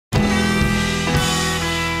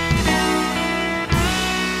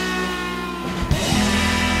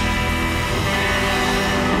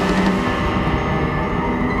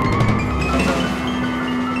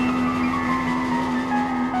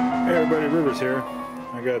Miniverse here.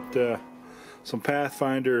 I got some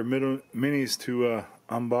Pathfinder minis to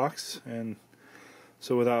unbox, and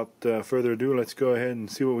so without further ado, let's go ahead and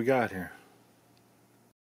see what we got here.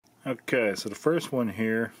 Okay, so the first one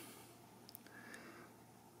here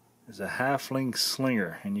is a halfling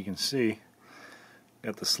slinger, and you can see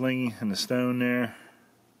got the sling and the stone there.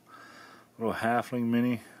 Little halfling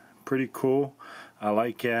mini, pretty cool. I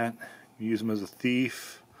like that. Use them as a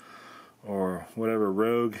thief or whatever,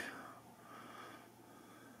 rogue.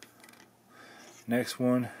 Next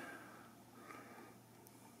one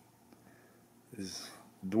is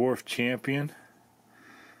Dwarf Champion,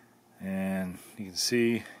 and you can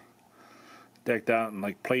see decked out in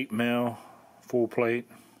like plate mail, full plate.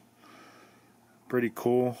 Pretty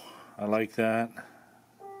cool. I like that.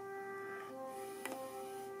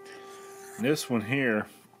 And this one here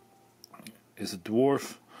is a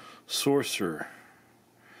Dwarf Sorcerer,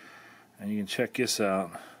 and you can check this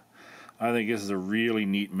out. I think this is a really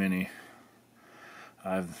neat mini.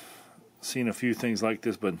 I've seen a few things like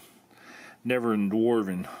this, but never in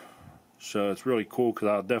Dwarven, so it's really cool because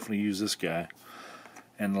I'll definitely use this guy.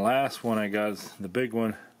 And the last one I got is the big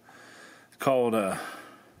one. It's called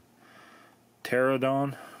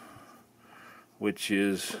Pterodon, which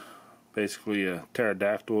is basically a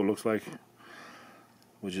pterodactyl, it looks like,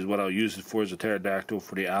 which is what I'll use it for, as a pterodactyl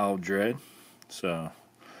for the Owl of Dread. So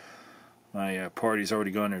my party's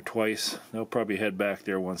already gone there twice. They'll probably head back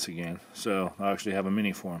there once again. So I'll actually have a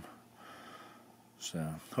mini for them. So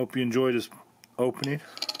hope you enjoyed this opening.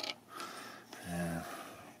 And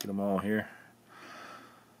get them all here.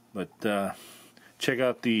 But check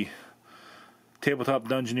out the Tabletop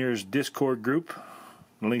Dungeoneers Discord group.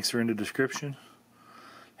 The links are in the description.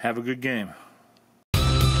 Have a good game.